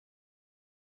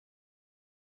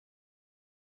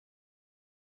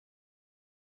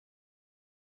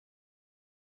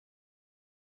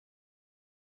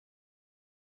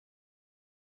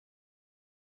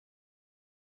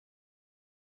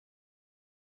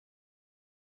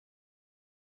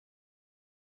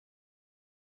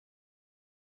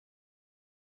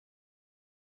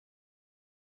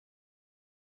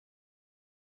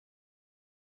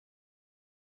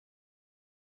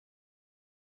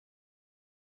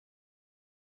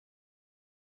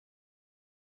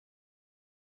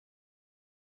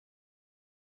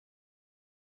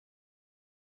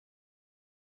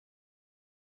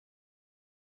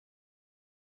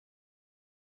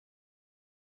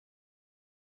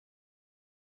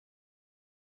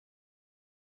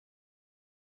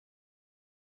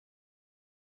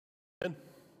Amen.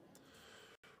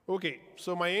 Okay,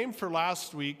 so my aim for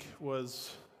last week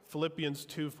was Philippians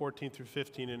 2:14 through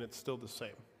 15, and it's still the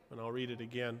same. And I'll read it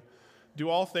again. Do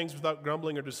all things without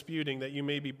grumbling or disputing, that you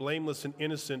may be blameless and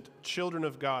innocent, children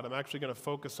of God. I'm actually going to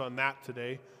focus on that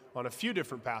today, on a few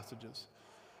different passages,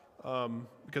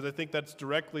 because I think that's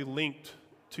directly linked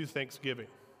to Thanksgiving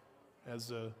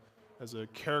as a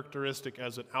characteristic,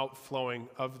 as an outflowing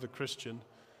of the Christian.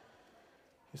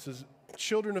 He says,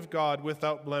 children of God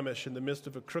without blemish in the midst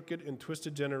of a crooked and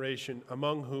twisted generation,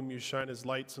 among whom you shine as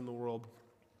lights in the world.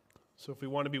 So if we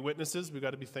want to be witnesses, we've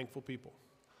got to be thankful people.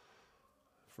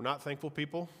 If we're not thankful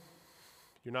people,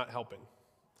 you're not helping.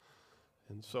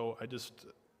 And so I just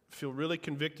feel really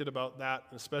convicted about that,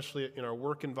 especially in our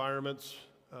work environments,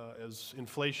 as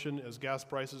inflation, as gas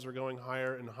prices are going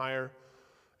higher and higher,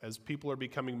 as people are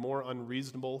becoming more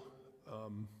unreasonable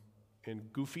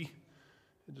and goofy,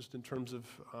 just in terms of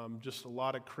just a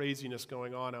lot of craziness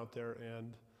going on out there.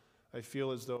 And I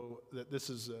feel as though that this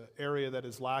is an area that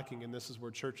is lacking, and this is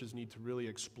where churches need to really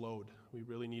explode. We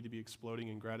really need to be exploding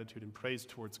in gratitude and praise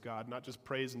towards God, not just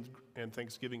praise and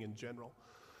thanksgiving in general.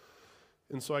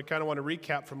 And so I kind of want to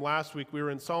recap from last week. We were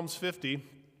in Psalms 50,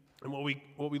 and what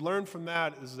we learned from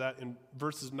that is that in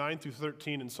verses 9 through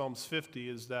 13 in Psalms 50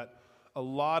 is that a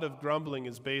lot of grumbling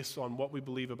is based on what we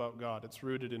believe about God. It's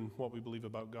rooted in what we believe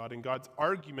about God. And God's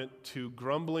argument to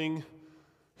grumbling,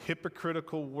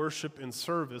 hypocritical worship and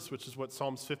service, which is what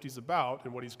Psalms 50 is about,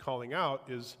 and what he's calling out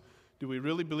is, do we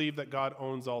really believe that God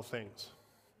owns all things?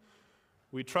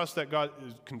 We trust that God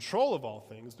is in control of all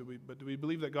things, but do we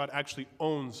believe that God actually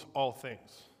owns all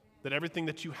things? That everything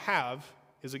that you have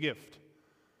is a gift.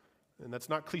 And that's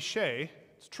not cliche,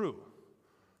 it's true,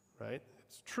 right?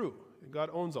 It's true.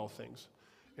 God owns all things.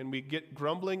 And we get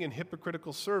grumbling and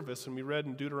hypocritical service, and we read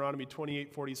in Deuteronomy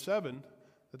 28:47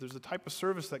 that there's a type of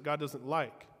service that God doesn't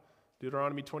like.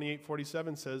 Deuteronomy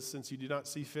 28:47 says, since you do not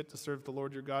see fit to serve the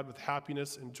Lord your God with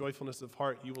happiness and joyfulness of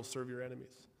heart, you will serve your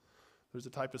enemies. There's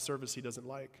a type of service he doesn't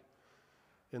like.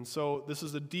 And so this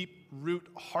is a deep root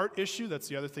heart issue. That's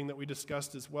the other thing that we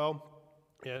discussed as well.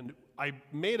 And I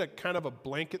made a kind of a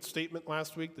blanket statement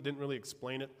last week that didn't really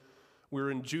explain it. We were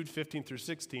in Jude 15 through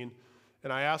 16,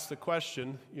 and I asked the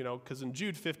question, because in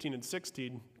Jude 15 and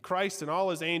 16, Christ and all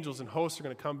his angels and hosts are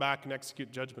going to come back and execute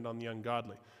judgment on the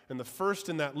ungodly. And the first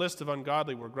in that list of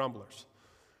ungodly were grumblers.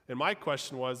 And my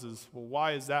question was,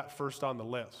 why is that first on the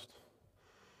list?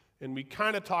 And we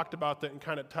kind of talked about that and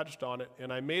kind of touched on it,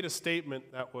 and I made a statement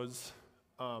that was,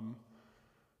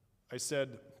 I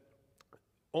said,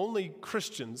 only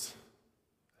Christians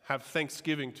have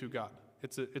thanksgiving to God.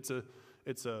 It's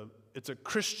a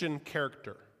Christian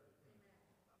character.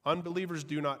 Unbelievers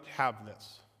do not have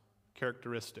this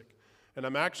characteristic. And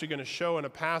I'm actually going to show in a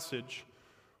passage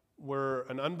where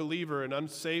an unbeliever, an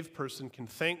unsaved person can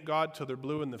thank God till they're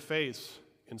blue in the face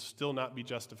and still not be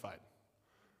justified.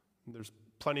 And there's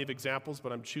plenty of examples,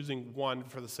 but I'm choosing one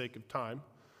for the sake of time.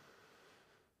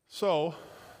 So,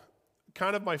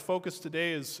 kind of my focus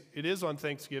today is on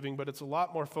Thanksgiving, but it's a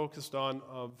lot more focused on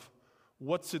of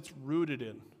what's it's rooted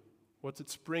in. What's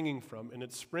it springing from? And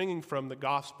it's springing from the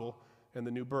gospel and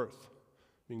the new birth,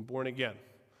 being born again.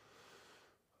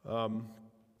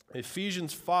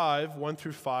 Ephesians 5, 1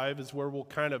 through 5 is where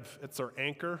it's our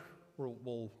anchor.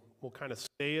 We'll kind of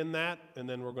stay in that, and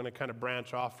then we're going to kind of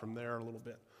branch off from there a little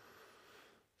bit.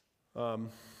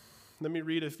 Let me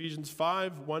read Ephesians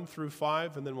 5, 1 through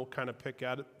 5, and then we'll kind of pick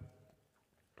at it.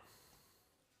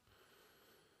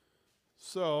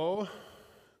 So,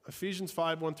 Ephesians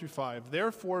 5, 1 through 5.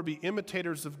 Therefore be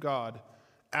imitators of God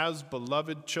as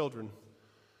beloved children,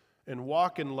 and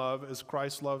walk in love as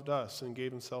Christ loved us and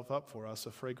gave himself up for us,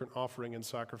 a fragrant offering and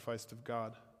sacrifice to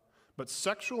God. But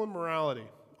sexual immorality,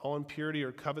 all impurity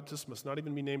or covetous must not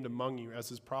even be named among you,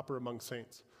 as is proper among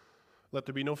saints. Let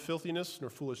there be no filthiness, nor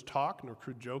foolish talk, nor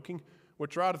crude joking,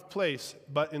 which are out of place,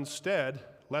 but instead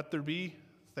let there be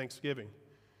thanksgiving.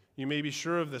 You may be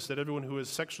sure of this, that everyone who is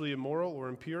sexually immoral or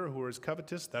impure, who is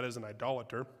covetous, that is an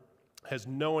idolater, has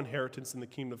no inheritance in the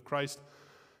kingdom of Christ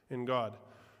and God.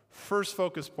 First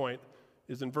focus point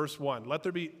is in verse 1. Let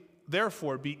there be,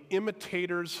 therefore, be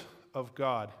imitators of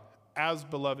God as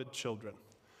beloved children.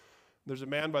 There's a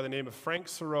man by the name of Frank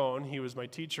Cerrone. He was my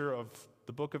teacher of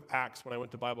the book of Acts when I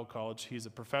went to Bible college. He's a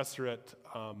professor at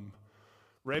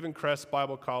Ravencrest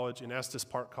Bible College in Estes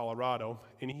Park, Colorado,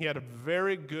 and he had a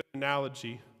very good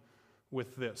analogy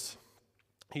with this.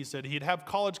 He said he'd have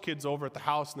college kids over at the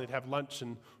house, and they'd have lunch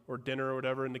or dinner or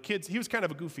whatever, and the kids, he was kind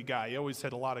of a goofy guy. He always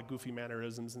had a lot of goofy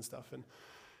mannerisms and stuff,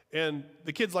 and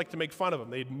the kids liked to make fun of him.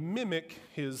 They'd mimic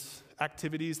his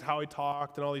activities, how he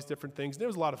talked, and all these different things, and it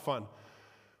was a lot of fun.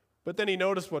 But then he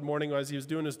noticed one morning as he was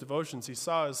doing his devotions, he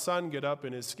saw his son get up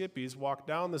in his skippies, walk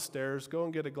down the stairs, go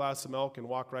and get a glass of milk, and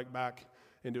walk right back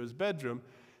into his bedroom.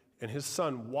 And his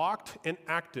son walked and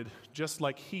acted just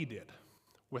like he did,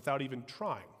 without even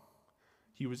trying.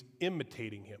 He was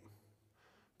imitating him.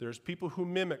 There's people who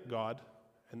mimic God,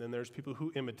 and then there's people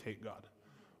who imitate God.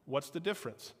 What's the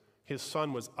difference? His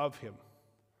son was of him.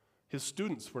 His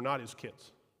students were not his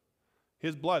kids.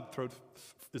 His blood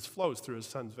flows through his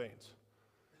son's veins.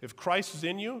 If Christ is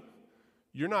in you,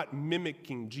 you're not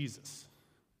mimicking Jesus.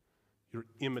 You're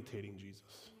imitating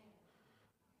Jesus.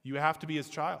 You have to be his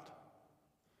child.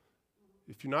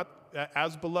 If you're not,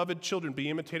 as beloved children, be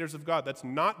imitators of God. That's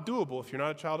not doable if you're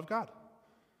not a child of God.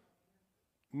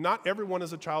 Not everyone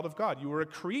is a child of God. You are a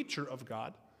creature of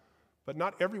God, but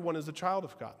not everyone is a child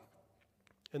of God.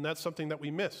 And that's something that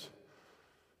we miss.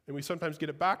 And we sometimes get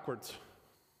it backwards.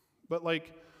 But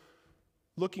like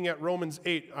looking at Romans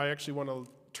 8, I actually want to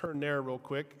turn there real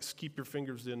quick. Just keep your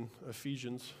fingers in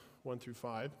Ephesians 1 through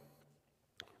 5.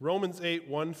 Romans 8,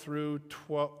 1 through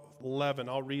 11.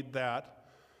 I'll read that.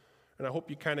 And I hope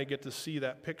you kind of get to see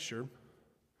that picture.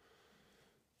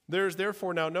 There is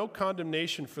therefore now no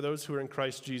condemnation for those who are in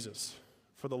Christ Jesus.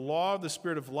 For the law of the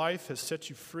Spirit of life has set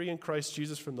you free in Christ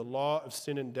Jesus from the law of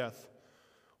sin and death.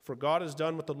 For God has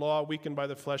done what the law, weakened by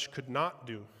the flesh, could not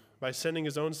do, by sending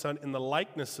his own Son in the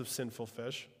likeness of sinful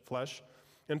flesh.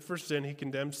 And for sin he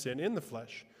condemned sin in the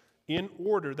flesh, in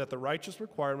order that the righteous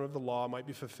requirement of the law might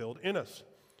be fulfilled in us,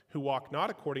 who walk not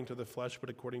according to the flesh, but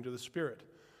according to the Spirit.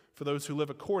 For those who live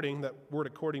according, that word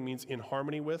according means in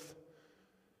harmony with,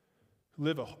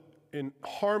 live in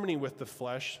harmony with the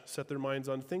flesh, set their minds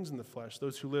on things in the flesh.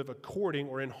 Those who live according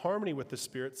or in harmony with the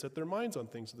Spirit, set their minds on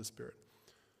things of the Spirit.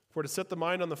 For to set the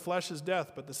mind on the flesh is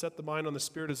death, but to set the mind on the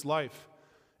Spirit is life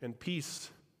and peace.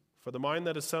 For the mind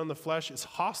that is set on the flesh is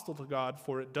hostile to God,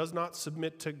 for it does not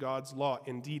submit to God's law.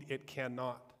 Indeed, it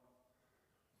cannot.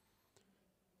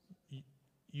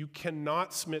 You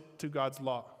cannot submit to God's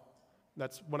law.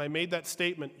 That's when I made that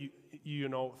statement, you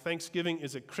know, Thanksgiving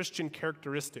is a Christian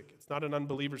characteristic. It's not an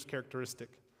unbeliever's characteristic.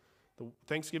 The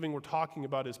Thanksgiving we're talking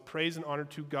about is praise and honor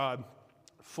to God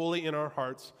fully in our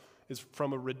hearts, is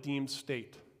from a redeemed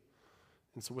state.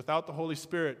 And so without the Holy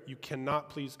Spirit, you cannot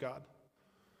please God.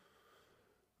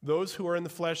 Those who are in the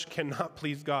flesh cannot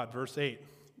please God. Verse 8.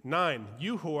 9.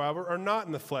 You, however, are not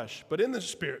in the flesh, but in the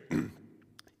Spirit.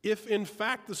 If in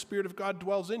fact the Spirit of God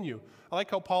dwells in you. I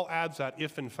like how Paul adds that,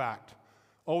 if in fact.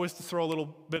 Always to throw a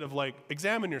little bit of like,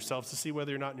 examine yourselves to see whether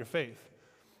you're not in your faith.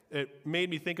 It made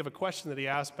me think of a question that he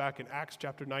asked back in Acts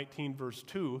chapter 19, verse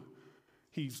 2.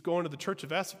 He's going to the church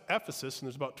of Ephesus, and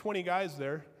there's about 20 guys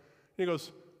there. And he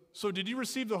goes, so did you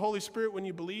receive the Holy Spirit when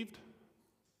you believed?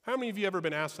 How many of you ever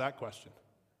been asked that question?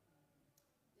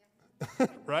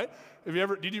 Right?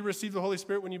 Did you receive the Holy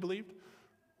Spirit when you believed?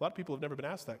 A lot of people have never been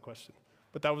asked that question.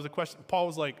 But that was a question. Paul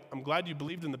was like, I'm glad you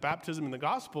believed in the baptism and the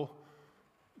gospel,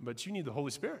 but you need the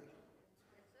Holy Spirit.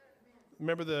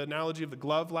 Remember the analogy of the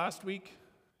glove last week?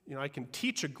 You know, I can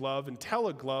teach a glove and tell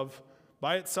a glove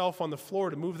by itself on the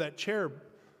floor to move that chair,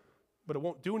 but it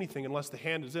won't do anything unless the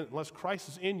hand is in it. Unless Christ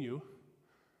is in you,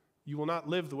 you will not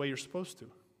live the way you're supposed to.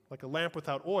 Like a lamp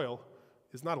without oil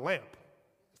is not a lamp.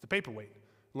 It's the paperweight.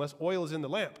 Unless oil is in the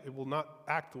lamp, it will not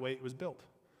act the way it was built.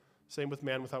 Same with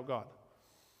man without God.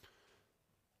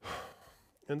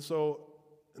 And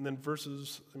then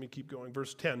let me keep going.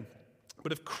 Verse 10.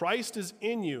 But if Christ is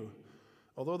in you,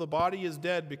 although the body is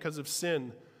dead because of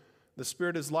sin, the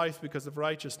Spirit is life because of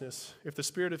righteousness. If the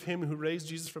Spirit of him who raised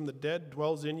Jesus from the dead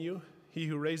dwells in you, he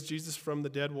who raised Jesus from the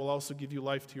dead will also give you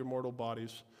life to your mortal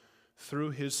bodies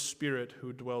through his Spirit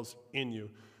who dwells in you.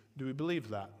 Do we believe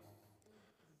that?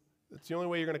 It's the only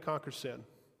way you're going to conquer sin.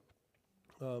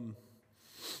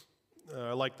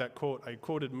 I like that quote. I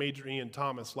quoted Major Ian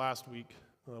Thomas last week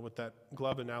with that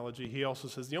glove analogy. He also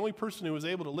says, the only person who was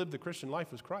able to live the Christian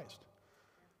life was Christ.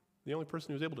 The only person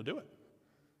who was able to do it.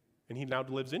 And he now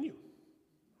lives in you,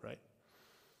 right?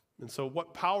 And so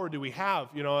what power do we have?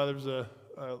 You know,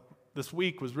 this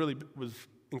week was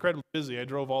incredibly busy. I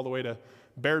drove all the way to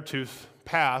Beartooth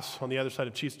Pass on the other side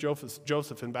of Chief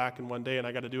Joseph and back in one day, and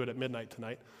I got to do it at midnight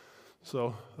tonight.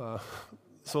 So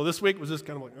this week was just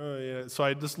kind of like, oh yeah. So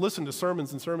I just listened to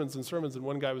sermons, and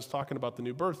one guy was talking about the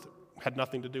new birth. Had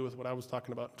nothing to do with what I was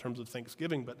talking about in terms of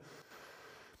Thanksgiving, but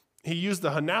he used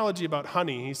the analogy about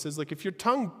honey. He says, like, if your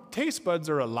taste buds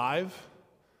are alive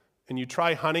and you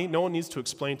try honey, no one needs to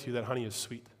explain to you that honey is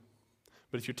sweet.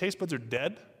 But if your taste buds are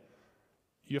dead,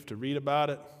 you have to read about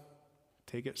it,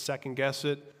 take it, second guess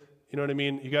it. You know what I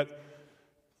mean?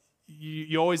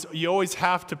 You always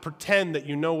have to pretend that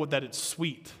you know that it's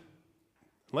sweet.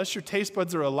 Unless your taste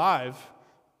buds are alive,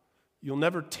 You'll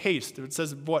never taste. It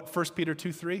says, what, 1 Peter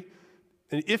 2:3?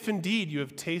 And if indeed you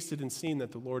have tasted and seen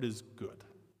that the Lord is good.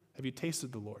 Have you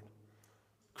tasted the Lord?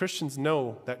 Christians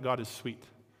know that God is sweet.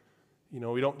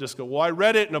 We don't just go, well, I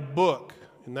read it in a book,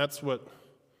 and that's what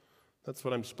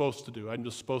I'm supposed to do. I'm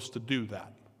just supposed to do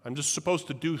that. I'm just supposed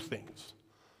to do things.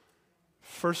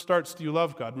 First starts, do you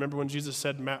love God? Remember when Jesus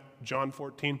said in John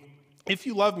 14, if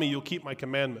you love me, you'll keep my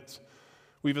commandments.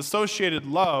 We've associated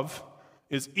love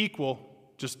is equal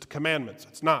just to commandments.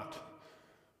 It's not.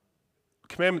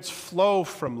 Commandments flow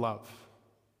from love.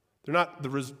 They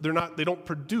don't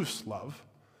produce love.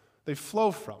 They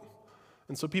flow from.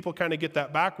 And so people kind of get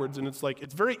that backwards, and it's like,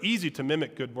 it's very easy to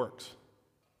mimic good works.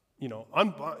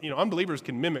 Unbelievers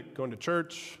can mimic going to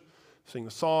church, sing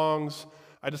the songs.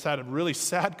 I just had a really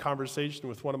sad conversation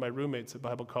with one of my roommates at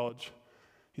Bible college.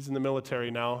 He's in the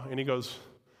military now, and he goes,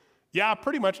 yeah,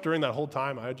 pretty much during that whole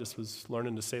time, I just was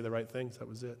learning to say the right things. That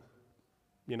was it.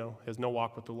 Has no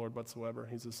walk with the Lord whatsoever.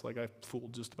 He's just like, I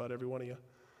fooled just about every one of you.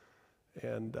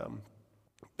 And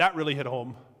that really hit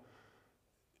home,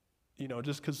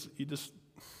 just because it just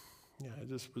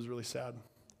was really sad.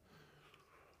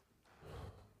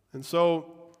 And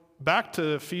so back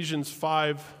to Ephesians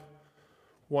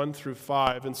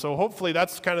 5:1-5. And so hopefully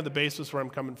that's kind of the basis where I'm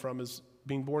coming from, is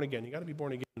being born again. You got to be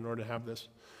born again in order to have this.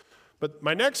 But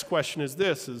my next question is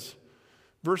this, is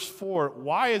verse 4,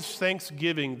 why is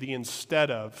thanksgiving the instead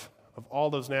of all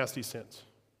those nasty sins?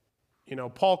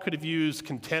 Paul could have used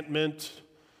contentment,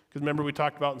 because remember we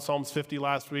talked about in Psalms 50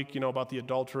 last week, about the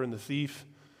adulterer and the thief.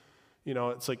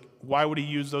 It's like, why would he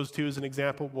use those two as an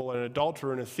example? Well, an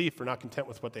adulterer and a thief are not content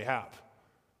with what they have.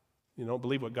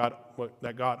 Believe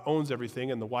that God owns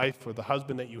everything, and the wife or the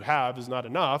husband that you have is not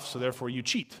enough, so therefore you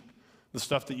cheat. The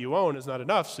stuff that you own is not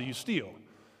enough, so you steal.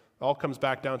 It all comes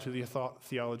back down to the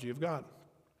theology of God.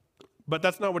 But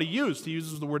that's not what he used. He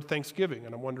uses the word thanksgiving,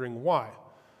 and I'm wondering why.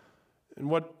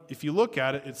 And if you look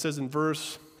at it, it says in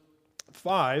verse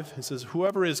 5, it says,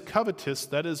 whoever is covetous,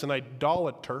 that is an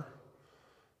idolater.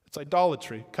 It's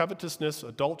idolatry. Covetousness,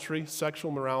 adultery,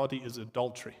 sexual morality is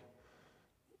adultery.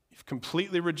 You've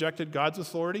completely rejected God's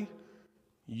authority.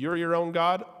 You're your own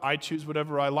God. I choose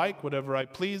whatever I like, whatever I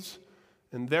please.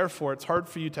 And therefore, it's hard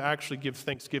for you to actually give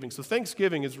thanksgiving. So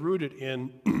thanksgiving is rooted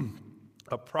in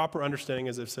a proper understanding,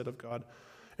 as I've said, of God.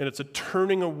 And it's a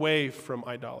turning away from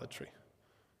idolatry.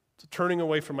 It's a turning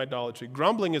away from idolatry.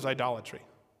 Grumbling is idolatry.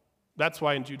 That's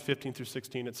why in Jude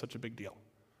 15-16 it's such a big deal,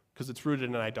 because it's rooted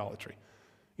in idolatry.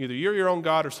 Either you're your own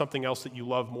God or something else that you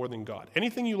love more than God.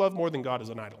 Anything you love more than God is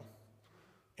an idol.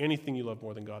 Anything you love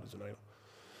more than God is an idol.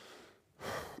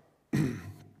 And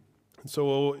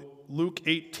so Luke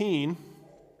 18,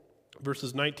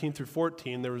 verses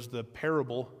 19-14, there was the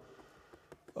parable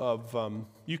of,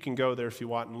 you can go there if you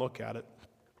want and look at it.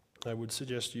 I would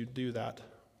suggest you do that.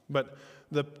 But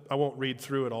I won't read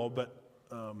through it all, but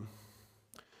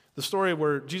the story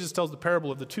where Jesus tells the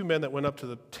parable of the two men that went up to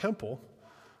the temple.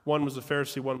 One was a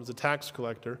Pharisee, one was a tax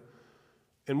collector.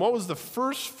 And what was the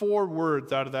first 4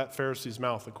 words out of that Pharisee's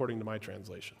mouth, according to my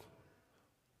translation?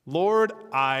 Lord,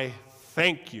 I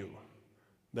thank you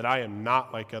that I am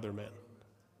not like other men.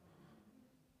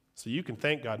 So you can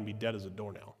thank God and be dead as a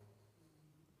doornail.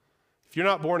 If you're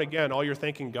not born again, all you're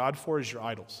thanking God for is your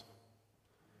idols.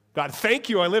 God, thank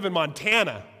you, I live in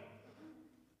Montana.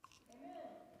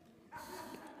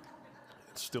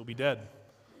 Still be dead.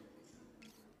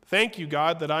 Thank you,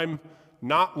 God, that I'm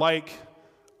not like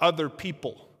other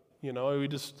people.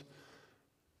 It's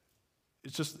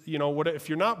just, if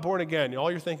you're not born again, all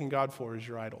you're thanking God for is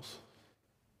your idols.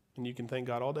 And you can thank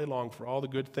God all day long for all the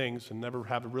good things and never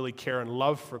have a really care and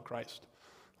love for Christ,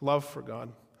 love for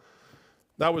God.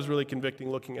 That was really convicting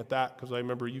looking at that, because I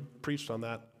remember you preached on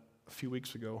that a few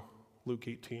weeks ago, Luke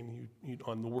 18,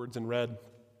 on the words in red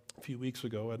a few weeks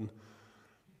ago, and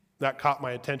that caught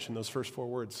my attention, those first 4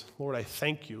 words. Lord, I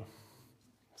thank you.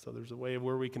 So there's a way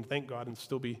where we can thank God and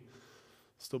still be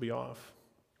off.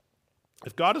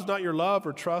 If God is not your love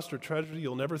or trust or treasure,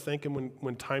 you'll never thank him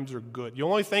when times are good. You'll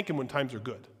only thank him when times are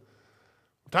good.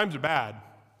 When times are bad,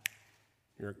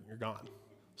 you're gone.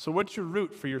 So what's your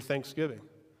root for your thanksgiving?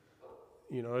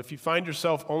 If you find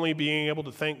yourself only being able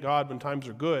to thank God when times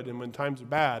are good and when times are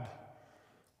bad,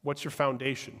 what's your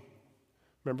foundation?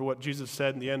 Remember what Jesus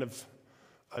said in the end of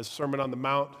his Sermon on the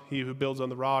Mount, he who builds on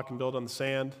the rock and builds on the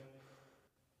sand.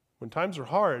 When times are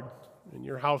hard and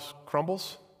your house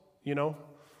crumbles, you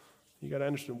got to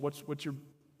understand what's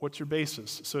your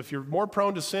basis. So if you're more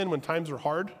prone to sin when times are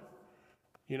hard,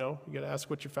 you got to ask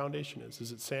what your foundation is.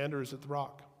 Is it sand or is it the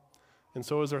rock? And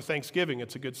so is our thanksgiving.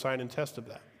 It's a good sign and test of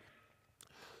that.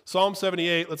 Psalm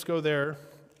 78, let's go there.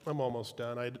 I'm almost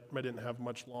done. I didn't have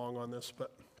much long on this,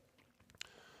 but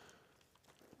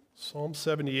Psalm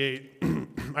 78,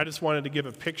 I just wanted to give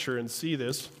a picture and see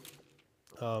this.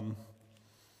 12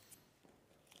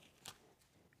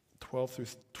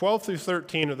 through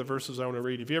 13 are the verses I want to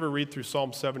read. If you ever read through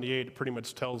Psalm 78, it pretty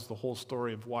much tells the whole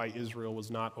story of why Israel was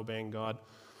not obeying God.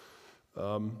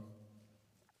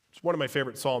 It's one of my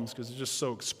favorite Psalms because it's just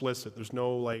so explicit. There's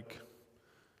no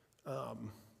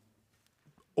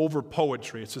over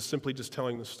poetry. It's just simply just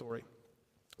telling the story.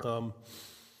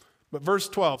 But verse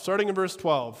 12, starting in verse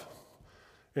 12,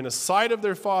 in the sight of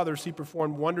their fathers he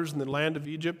performed wonders in the land of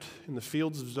Egypt, in the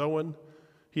fields of Zoan.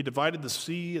 He divided the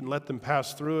sea and let them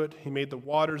pass through it. He made the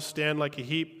waters stand like a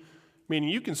heap. Meaning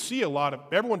you can see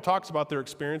everyone talks about their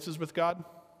experiences with God.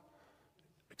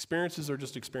 Experiences are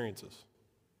just experiences.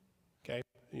 Okay?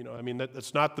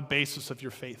 That's not the basis of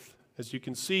your faith. As you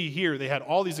can see here, they had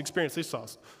all these experiences. They saw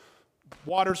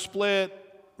water split,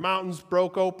 mountains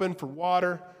broke open for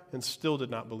water, and still did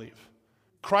not believe.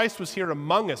 Christ was here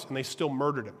among us, and they still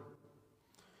murdered him.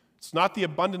 It's not the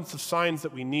abundance of signs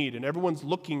that we need, and everyone's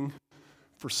looking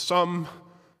for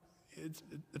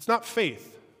it's not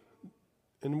faith.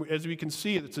 And as we can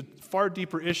see, it's a far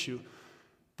deeper issue.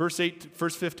 Verse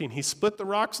 15, he split the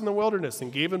rocks in the wilderness and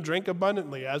gave them drink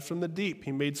abundantly as from the deep.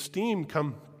 He made streams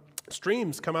come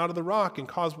out of the rock and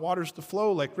caused waters to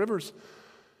flow like rivers.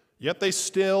 Yet they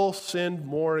still sinned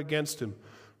more against him,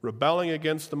 rebelling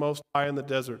against the Most High in the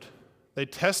desert. They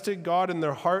tested God in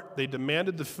their heart. They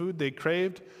demanded the food they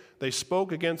craved. They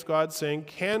spoke against God, saying,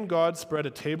 can God spread a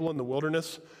table in the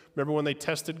wilderness? Remember when they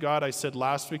tested God? I said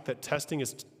last week that testing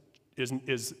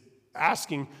is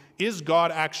asking, is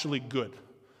God actually good?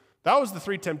 That was the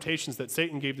 3 temptations that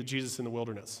Satan gave to Jesus in the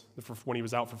wilderness when he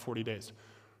was out for 40 days.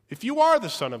 If you are the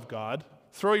Son of God,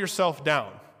 throw yourself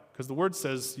down, because the word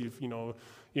says,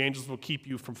 the angels will keep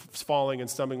you from falling and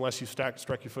stumbling unless you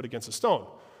strike your foot against a stone.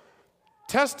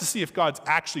 Test to see if God's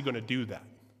actually going to do that.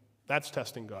 That's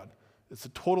testing God. It's a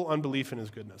total unbelief in his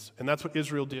goodness. And that's what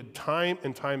Israel did time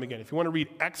and time again. If you want to read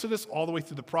Exodus all the way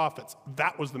through the prophets,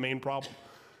 that was the main problem.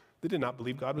 They did not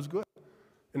believe God was good.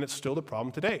 And it's still the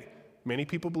problem today. Many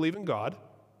people believe in God,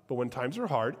 but when times are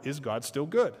hard, is God still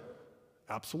good?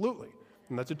 Absolutely.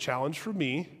 And that's a challenge for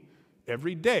me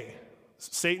every day.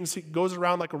 Satan goes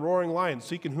around like a roaring lion,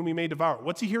 seeking whom he may devour.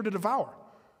 What's he here to devour?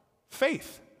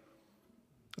 Faith.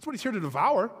 That's what he's here to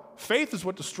devour. Faith is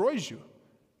what destroys you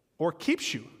or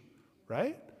keeps you,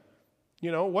 right?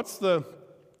 One of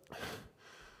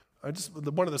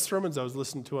the sermons I was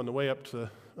listening to on the way up to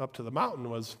the mountain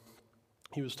was,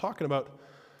 he was talking about,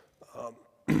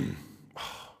 I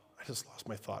just lost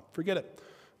my thought. Forget it.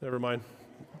 Never mind.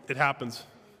 It happens.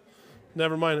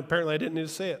 Never mind. Apparently I didn't need to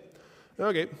say it.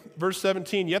 Okay, verse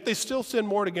 17, yet they still sinned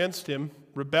more against him,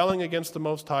 rebelling against the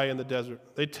Most High in the desert.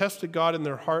 They tested God in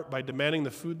their heart by demanding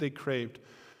the food they craved.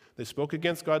 They spoke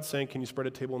against God, saying, can you spread a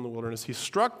table in the wilderness? He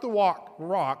struck the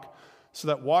rock so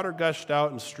that water gushed out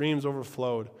and streams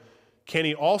overflowed. Can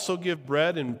he also give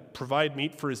bread and provide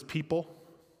meat for his people?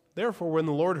 Therefore, when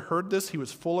the Lord heard this, he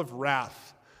was full of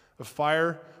wrath. A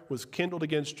fire was kindled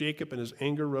against Jacob, and his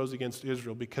anger rose against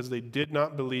Israel, because they did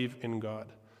not believe in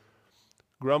God.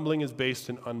 Grumbling is based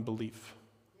in unbelief.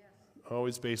 Yes.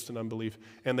 Always based in unbelief.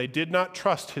 And they did not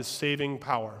trust his saving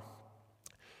power.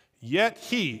 Yet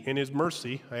he, in his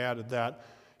mercy, I added that,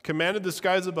 commanded the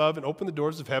skies above and opened the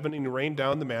doors of heaven, and he rained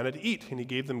down the manna to eat. And he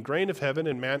gave them grain of heaven,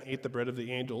 and man ate the bread of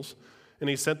the angels. And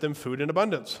he sent them food in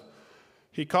abundance.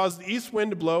 He caused the east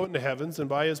wind to blow in the heavens, and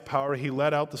by his power he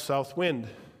let out the south wind.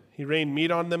 He rained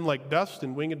meat on them like dust,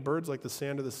 and winged birds like the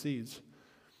sand of the seas.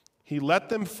 He let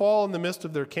them fall in the midst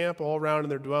of their camp all around in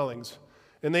their dwellings.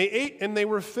 And they ate and they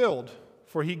were filled,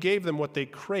 for he gave them what they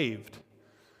craved.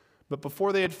 But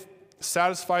before they had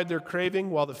satisfied their craving,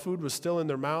 while the food was still in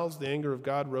their mouths, the anger of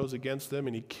God rose against them,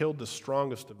 and he killed the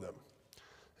strongest of them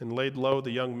and laid low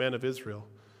the young men of Israel.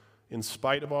 In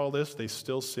spite of all this, they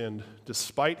still sinned.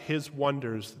 Despite his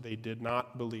wonders, they did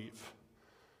not believe.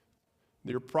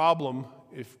 Your problem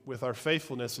with our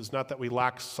faithfulness is not that we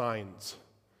lack signs.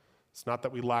 It's not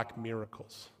that we lack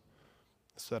miracles.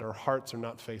 It's that our hearts are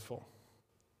not faithful.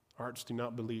 Our hearts do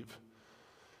not believe.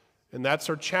 And that's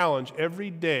our challenge. Every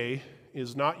day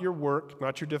is not your work,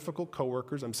 not your difficult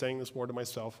coworkers. I'm saying this more to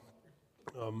myself.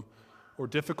 Or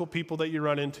difficult people that you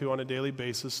run into on a daily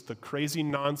basis, the crazy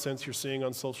nonsense you're seeing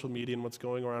on social media and what's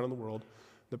going around in the world.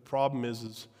 The problem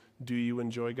is do you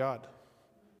enjoy God?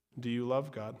 Do you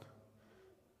love God?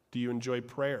 Do you enjoy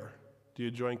prayer? Do you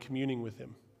enjoy communing with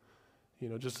him?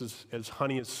 Just as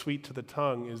honey is sweet to the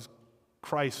tongue, is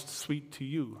Christ sweet to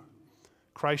you?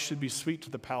 Christ should be sweet to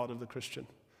the palate of the Christian.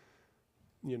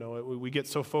 We get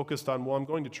so focused on, well, I'm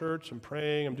going to church, I'm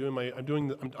praying,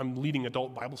 I'm leading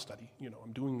adult Bible study.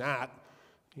 I'm doing that.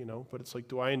 but it's like,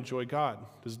 do I enjoy God?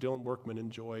 Does Dylan Workman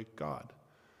enjoy God?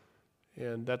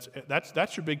 And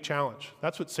that's your big challenge.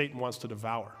 That's what Satan wants to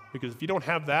devour. Because if you don't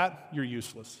have that, you're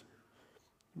useless.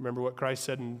 Remember what Christ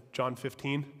said in John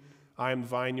 15? I am the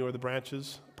vine, you are the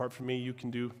branches. Apart from me, you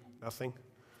can do nothing.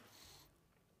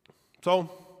 So,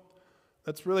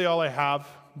 that's really all I have.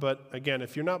 But again,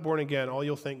 if you're not born again, all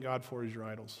you'll thank God for is your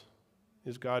idols.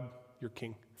 Is God your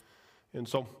king? And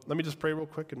so, let me just pray real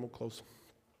quick and we'll close.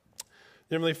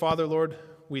 Heavenly Father, Lord,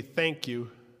 we thank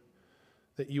you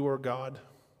that you are God.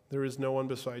 There is no one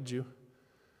beside you.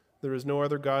 There is no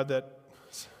other God that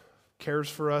cares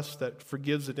for us, that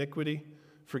forgives iniquity,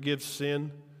 forgives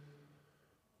sin,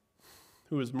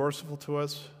 who is merciful to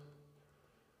us.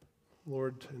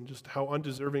 Lord, and just how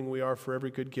undeserving we are for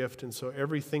every good gift. And so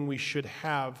everything we should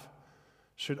have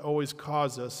should always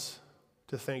cause us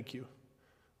to thank you.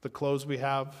 The clothes we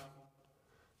have,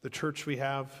 the church we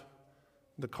have,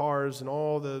 the cars, and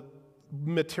all the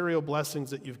material blessings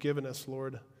that you've given us,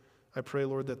 Lord. I pray,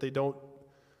 Lord, that they don't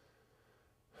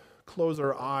close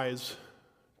our eyes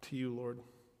to you, Lord.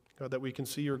 God, that we can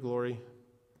see your glory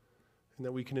and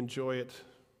that we can enjoy it.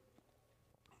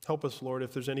 Help us, Lord,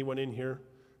 if there's anyone in here.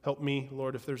 Help me,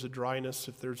 Lord, if there's a dryness,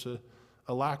 if there's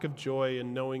a lack of joy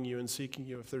in knowing you and seeking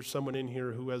you, if there's someone in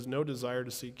here who has no desire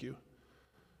to seek you,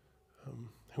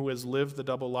 who has lived the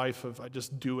double life of, I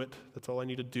just do it, that's all I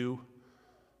need to do.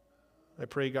 I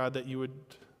pray, God, that you would,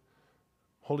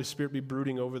 Holy Spirit, be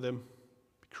brooding over them,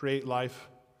 create life,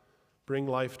 bring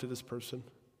life to this person,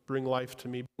 bring life to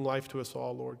me, bring life to us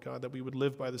all, Lord God, that we would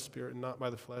live by the Spirit and not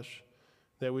by the flesh,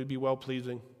 that we'd be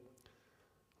well-pleasing.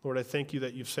 Lord, I thank you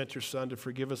that you've sent your Son to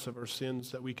forgive us of our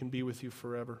sins, that we can be with you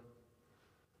forever.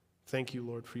 Thank you,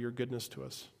 Lord, for your goodness to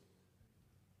us.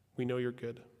 We know you're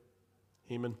good.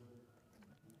 Amen.